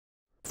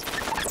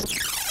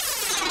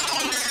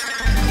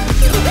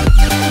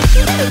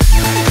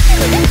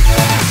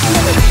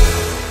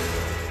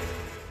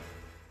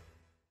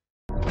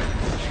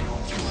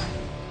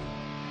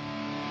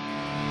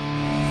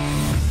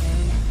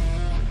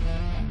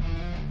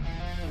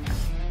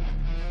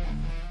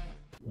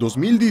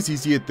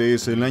2017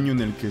 es el año en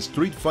el que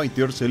Street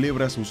Fighter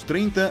celebra sus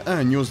 30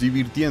 años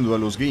divirtiendo a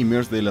los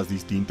gamers de las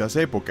distintas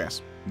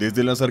épocas,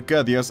 desde las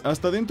arcadias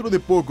hasta dentro de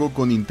poco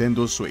con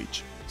Nintendo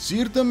Switch.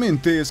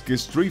 Ciertamente es que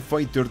Street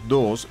Fighter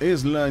 2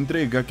 es la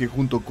entrega que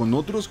junto con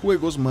otros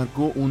juegos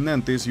marcó un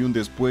antes y un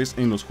después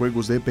en los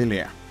juegos de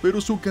pelea,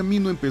 pero su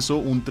camino empezó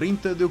un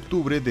 30 de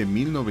octubre de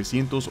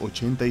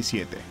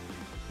 1987.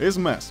 Es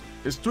más,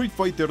 Street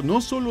Fighter no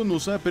solo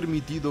nos ha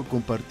permitido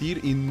compartir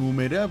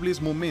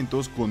innumerables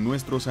momentos con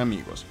nuestros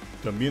amigos,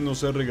 también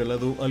nos ha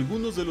regalado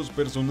algunos de los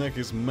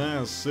personajes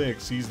más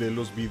sexys de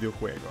los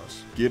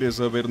videojuegos. ¿Quieres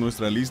saber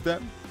nuestra lista?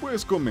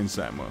 Pues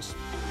comenzamos.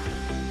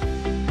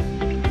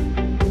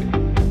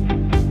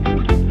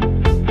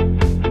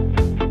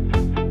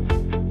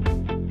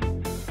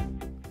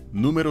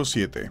 Número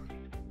 7.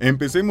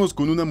 Empecemos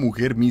con una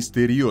mujer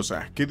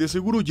misteriosa que de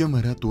seguro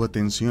llamará tu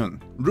atención.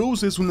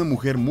 Rose es una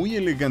mujer muy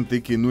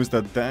elegante que no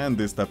está tan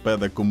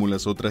destapada como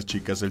las otras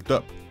chicas del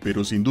top,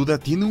 pero sin duda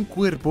tiene un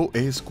cuerpo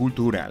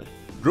escultural.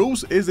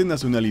 Rose es de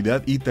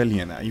nacionalidad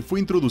italiana y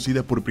fue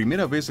introducida por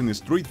primera vez en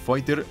Street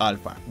Fighter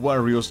Alpha,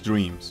 Warrior's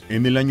Dreams,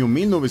 en el año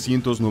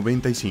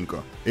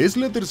 1995. Es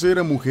la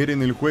tercera mujer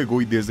en el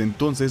juego y desde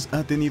entonces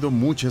ha tenido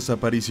muchas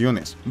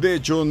apariciones. De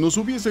hecho, nos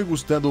hubiese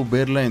gustado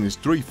verla en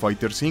Street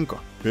Fighter V,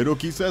 pero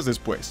quizás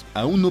después.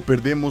 Aún no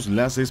perdemos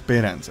las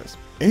esperanzas.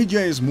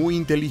 Ella es muy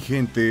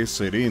inteligente,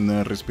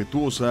 serena,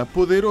 respetuosa,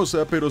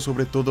 poderosa, pero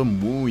sobre todo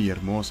muy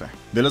hermosa.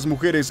 De las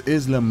mujeres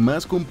es la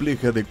más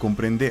compleja de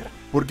comprender,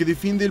 porque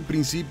defiende el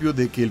principio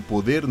de que el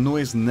poder no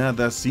es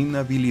nada sin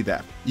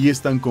habilidad, y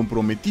es tan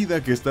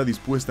comprometida que está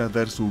dispuesta a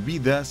dar su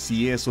vida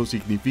si eso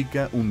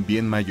significa un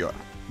bien mayor.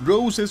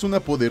 Rose es una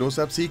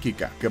poderosa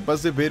psíquica,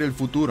 capaz de ver el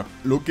futuro,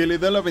 lo que le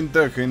da la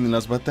ventaja en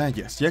las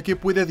batallas, ya que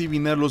puede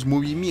adivinar los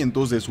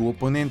movimientos de su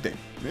oponente.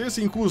 Es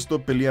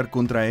injusto pelear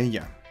contra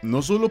ella,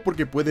 no solo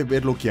porque puede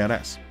ver lo que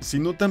harás,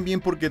 sino también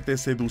porque te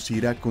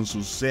seducirá con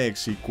su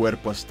sexy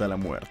cuerpo hasta la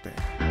muerte.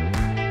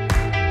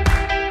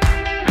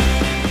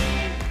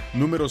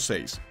 Número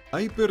 6.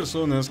 Hay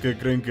personas que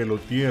creen que lo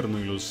tierno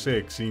y lo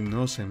sexy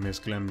no se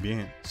mezclan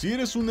bien. Si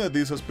eres una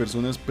de esas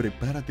personas,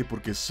 prepárate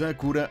porque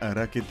Sakura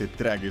hará que te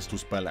tragues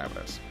tus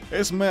palabras.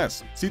 Es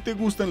más, si te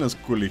gustan las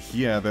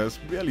colegiadas,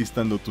 ve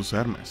alistando tus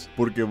armas,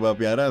 porque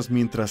babearás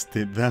mientras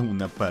te da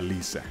una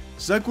paliza.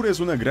 Sakura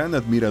es una gran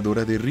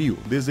admiradora de Ryu,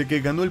 desde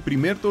que ganó el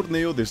primer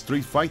torneo de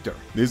Street Fighter.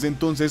 Desde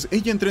entonces,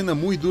 ella entrena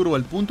muy duro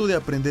al punto de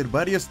aprender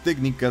varias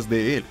técnicas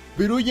de él,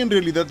 pero ella en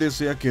realidad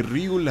desea que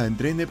Ryu la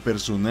entrene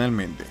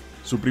personalmente.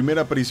 Su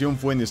primera aparición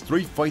fue en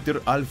Street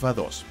Fighter Alpha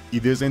 2, y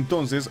desde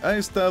entonces ha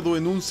estado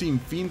en un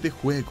sinfín de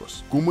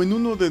juegos, como en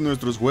uno de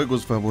nuestros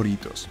juegos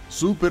favoritos,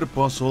 Super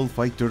Puzzle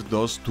Fighter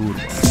 2 Turbo.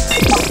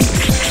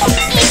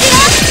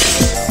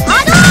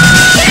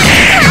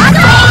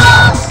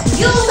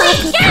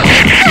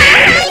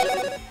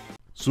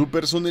 Su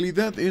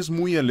personalidad es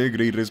muy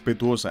alegre y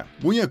respetuosa,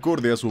 muy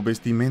acorde a su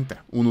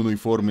vestimenta, un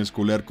uniforme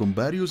escolar con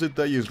varios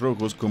detalles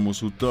rojos como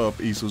su top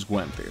y sus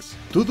guantes.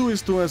 Todo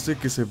esto hace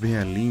que se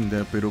vea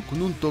linda, pero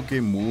con un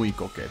toque muy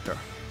coqueto.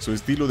 Su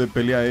estilo de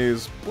pelea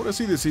es, por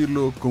así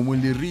decirlo, como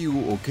el de Ryu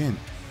o Ken,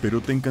 pero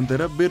te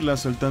encantará verla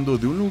saltando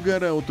de un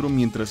lugar a otro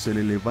mientras se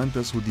le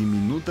levanta su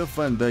diminuta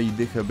falda y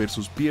deja ver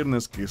sus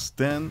piernas que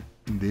están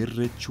de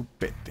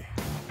rechupete.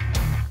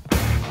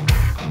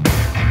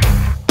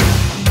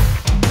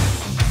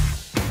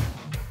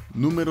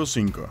 Número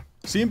 5.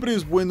 Siempre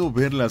es bueno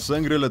ver la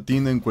sangre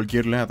latina en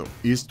cualquier lado,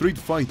 y Street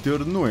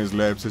Fighter no es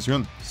la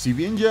excepción. Si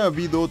bien ya ha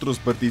habido otros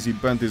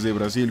participantes de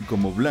Brasil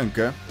como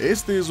Blanca,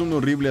 este es un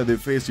horrible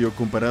adefesio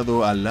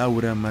comparado a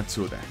Laura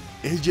Matsuda.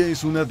 Ella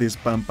es una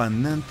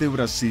despampanante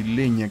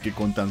brasileña que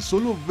con tan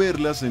solo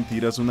verla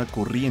sentirás una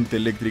corriente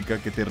eléctrica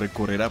que te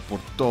recorrerá por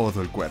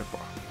todo el cuerpo.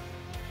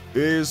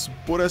 Es,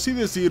 por así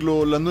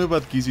decirlo, la nueva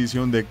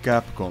adquisición de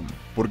Capcom,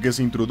 porque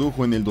se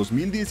introdujo en el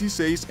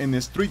 2016 en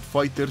Street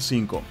Fighter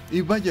V,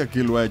 y vaya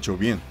que lo ha hecho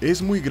bien.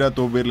 Es muy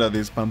grato ver la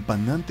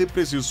despampanante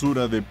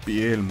preciosura de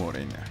piel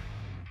morena.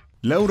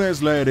 Laura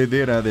es la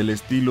heredera del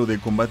estilo de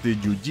combate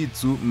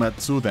Jiu-Jitsu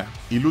Matsuda,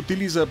 y lo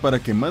utiliza para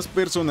que más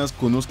personas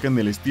conozcan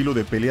el estilo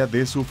de pelea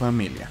de su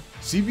familia.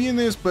 Si bien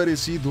es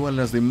parecido a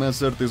las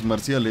demás artes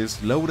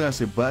marciales, Laura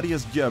hace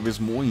varias llaves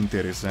muy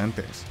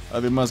interesantes,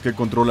 además que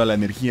controla la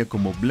energía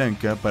como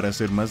Blanca para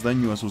hacer más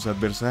daño a sus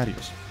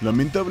adversarios.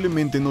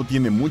 Lamentablemente no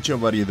tiene mucha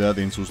variedad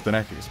en sus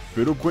trajes,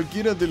 pero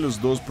cualquiera de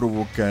los dos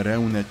provocará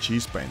una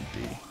chispa en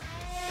ti.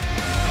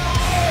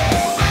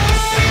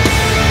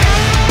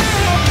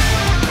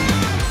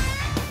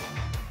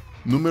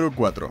 Número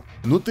 4.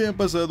 ¿No te ha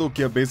pasado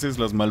que a veces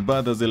las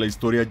malvadas de la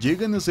historia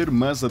llegan a ser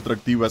más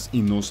atractivas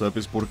y no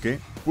sabes por qué?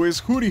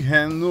 Pues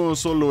Huri-han no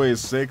solo es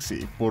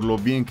sexy por lo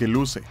bien que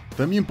luce,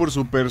 también por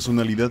su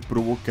personalidad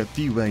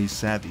provocativa y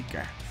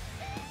sádica.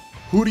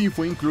 Huri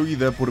fue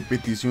incluida por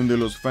petición de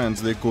los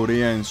fans de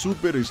Corea en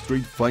Super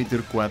Street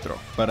Fighter 4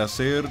 para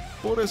ser,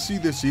 por así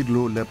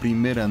decirlo, la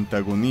primera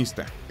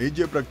antagonista.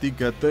 Ella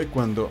practica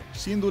taekwondo,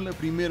 siendo la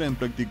primera en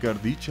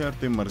practicar dicha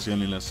arte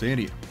marcial en la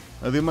serie,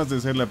 además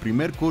de ser la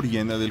primer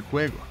coreana del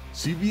juego.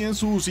 Si bien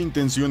sus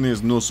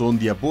intenciones no son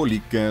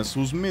diabólicas,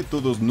 sus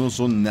métodos no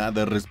son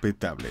nada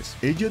respetables.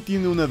 Ella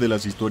tiene una de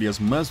las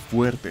historias más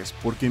fuertes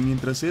porque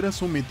mientras era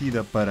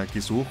sometida para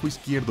que su ojo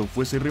izquierdo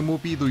fuese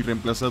removido y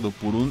reemplazado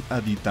por un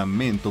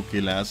aditamento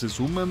que la hace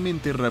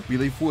sumamente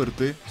rápida y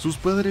fuerte, sus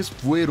padres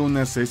fueron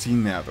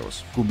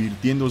asesinados,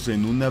 convirtiéndose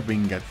en una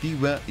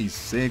vengativa y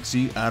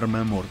sexy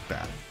arma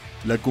mortal.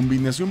 La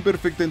combinación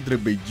perfecta entre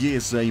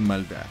belleza y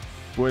maldad.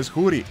 Pues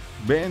Juri,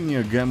 ven y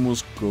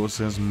hagamos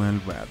cosas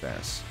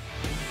malvadas.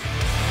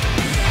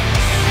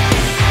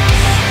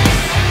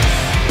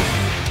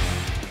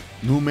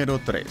 Número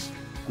 3.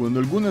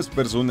 Cuando algunas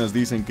personas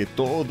dicen que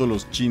todos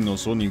los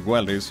chinos son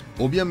iguales,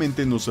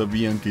 obviamente no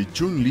sabían que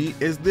Chun-Li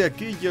es de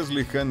aquellas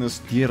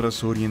lejanas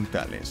tierras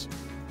orientales.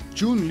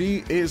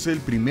 Chun-Li es el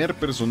primer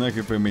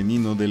personaje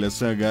femenino de la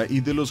saga y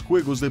de los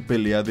juegos de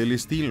pelea del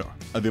estilo,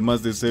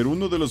 además de ser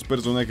uno de los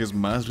personajes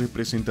más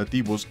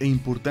representativos e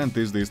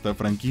importantes de esta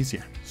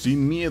franquicia.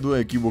 Sin miedo a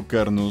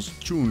equivocarnos,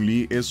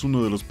 Chun-Li es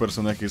uno de los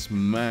personajes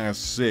más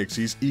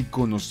sexys y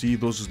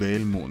conocidos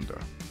del mundo.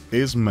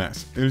 Es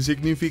más, el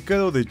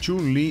significado de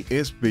Chun-Li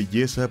es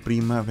belleza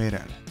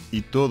primaveral,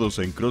 y todos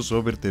en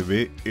XOver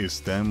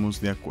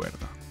estamos de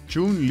acuerdo.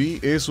 Chun-Li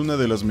es una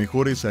de las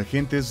mejores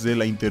agentes de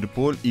la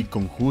Interpol y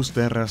con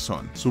justa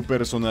razón. Su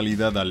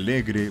personalidad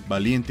alegre,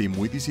 valiente y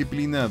muy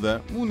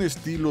disciplinada, un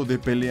estilo de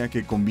pelea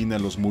que combina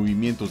los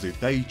movimientos de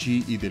Tai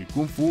Chi y del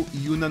Kung Fu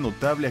y una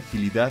notable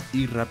agilidad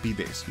y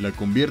rapidez, la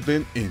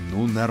convierten en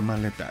un arma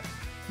letal.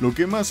 Lo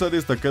que más ha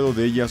destacado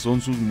de ella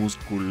son sus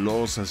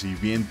musculosas y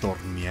bien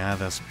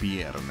torneadas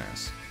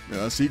piernas,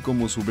 así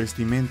como su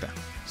vestimenta.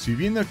 Si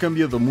bien ha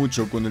cambiado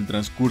mucho con el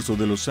transcurso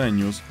de los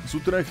años, su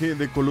traje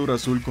de color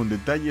azul con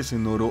detalles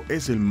en oro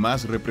es el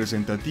más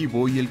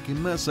representativo y el que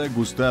más ha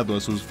gustado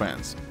a sus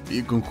fans.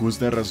 Y con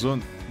justa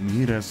razón,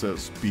 mira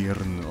esas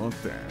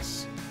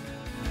piernotas.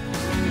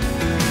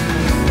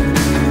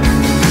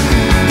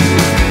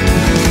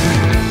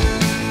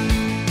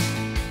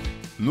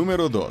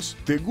 Número 2.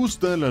 ¿Te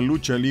gusta la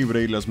lucha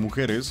libre y las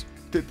mujeres?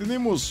 Te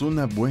tenemos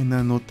una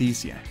buena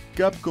noticia.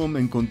 Capcom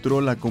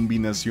encontró la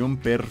combinación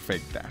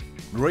perfecta.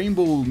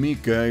 Rainbow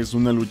Mika es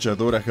una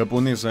luchadora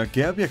japonesa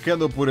que ha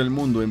viajado por el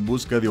mundo en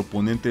busca de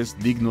oponentes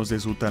dignos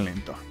de su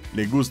talento.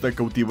 Le gusta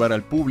cautivar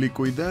al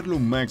público y dar lo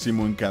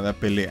máximo en cada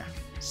pelea.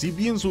 Si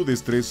bien su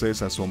destreza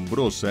es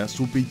asombrosa,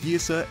 su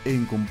belleza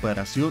en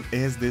comparación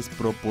es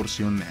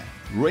desproporcional.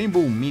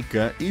 Rainbow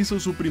Mika hizo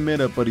su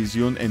primera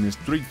aparición en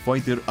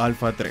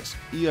StreetFighterV 3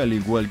 y al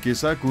igual que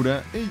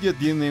Sakura, ella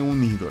tiene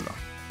un ídolo,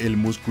 el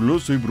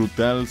musculoso y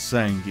brutal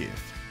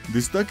Zangief.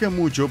 Destaca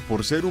mucho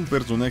por ser un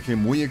personaje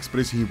muy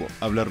expresivo,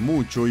 hablar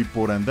mucho y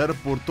por andar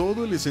por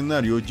todo el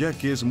escenario ya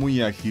que es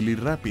muy ágil y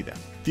rápida.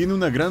 Tiene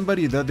una gran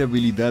variedad de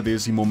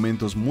habilidades y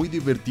momentos muy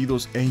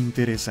divertidos e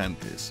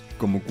interesantes,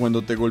 como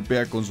cuando te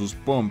golpea con sus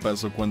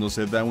pompas o cuando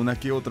se da una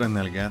que otra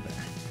nalgada.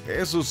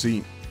 Eso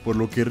sí, por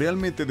lo que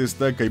realmente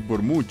destaca y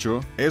por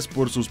mucho, es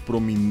por sus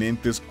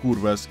prominentes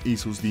curvas y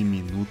sus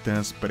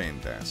diminutas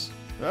prendas.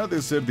 Ha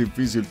de ser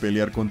difícil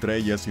pelear contra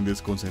ella sin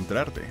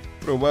desconcentrarte.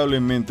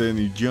 Probablemente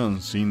ni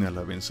John Cena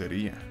la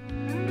vencería.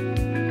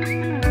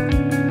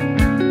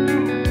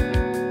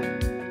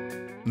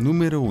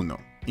 Número 1.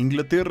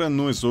 Inglaterra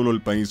no es solo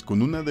el país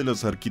con una de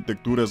las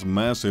arquitecturas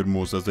más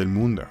hermosas del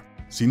mundo,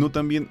 sino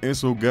también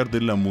es hogar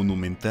de la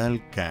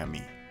monumental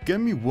Cammy.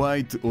 Cammy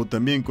White, o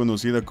también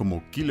conocida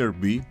como Killer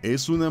Bee,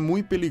 es una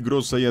muy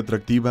peligrosa y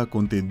atractiva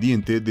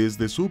contendiente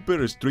desde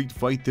Super Street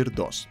Fighter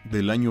 2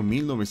 del año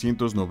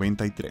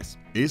 1993.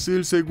 Es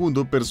el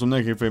segundo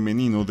personaje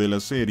femenino de la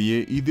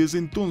serie y desde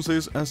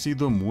entonces ha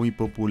sido muy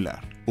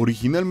popular.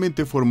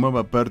 Originalmente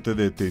formaba parte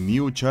de The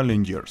New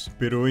Challengers,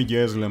 pero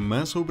ella es la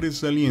más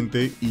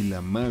sobresaliente y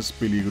la más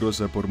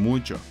peligrosa por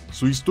mucho.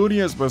 Su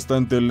historia es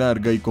bastante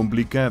larga y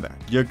complicada,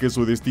 ya que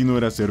su destino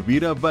era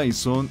servir a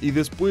Bison y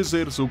después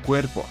ser su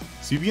cuerpo.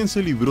 Si bien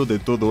se libró de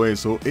todo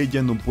eso,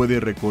 ella no puede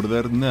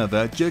recordar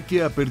nada ya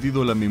que ha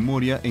perdido la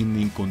memoria en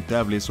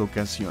incontables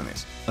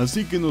ocasiones,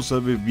 así que no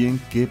sabe bien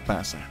qué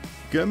pasa.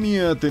 Cammy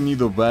ha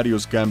tenido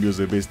varios cambios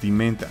de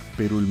vestimenta,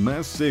 pero el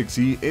más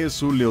sexy es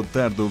su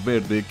leotardo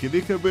verde que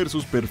deja ver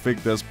sus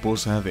perfectas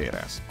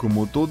posaderas.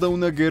 Como toda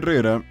una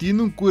guerrera,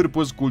 tiene un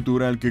cuerpo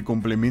escultural que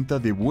complementa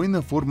de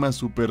buena forma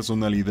su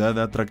personalidad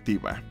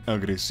atractiva,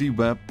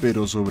 agresiva,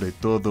 pero sobre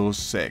todo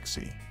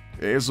sexy.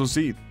 Eso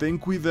sí, ten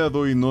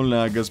cuidado y no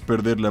la hagas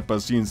perder la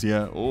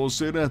paciencia o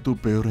será tu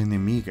peor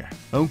enemiga,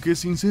 aunque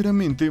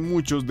sinceramente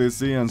muchos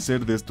desean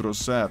ser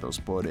destrozados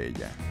por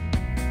ella.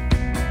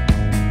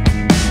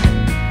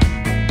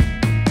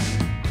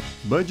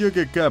 Vaya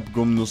que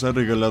Capcom nos ha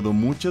regalado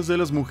muchas de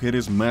las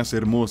mujeres más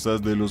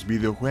hermosas de los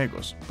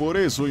videojuegos. Por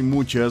eso y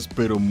muchas,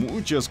 pero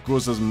muchas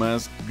cosas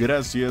más,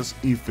 gracias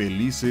y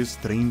felices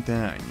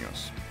 30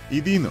 años.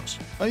 Y dinos,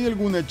 ¿hay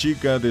alguna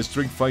chica de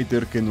Street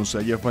Fighter que nos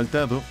haya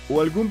faltado? ¿O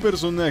algún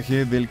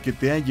personaje del que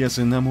te hayas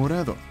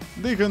enamorado?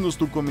 Déjanos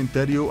tu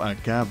comentario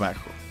acá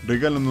abajo.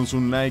 Regálanos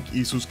un like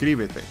y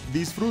suscríbete.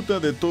 Disfruta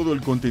de todo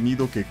el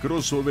contenido que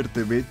XOver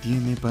TV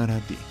tiene para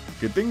ti.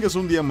 Que tengas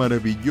un día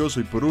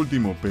maravilloso y por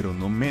último, pero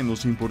no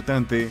menos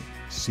importante,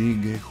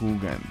 sigue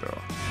jugando.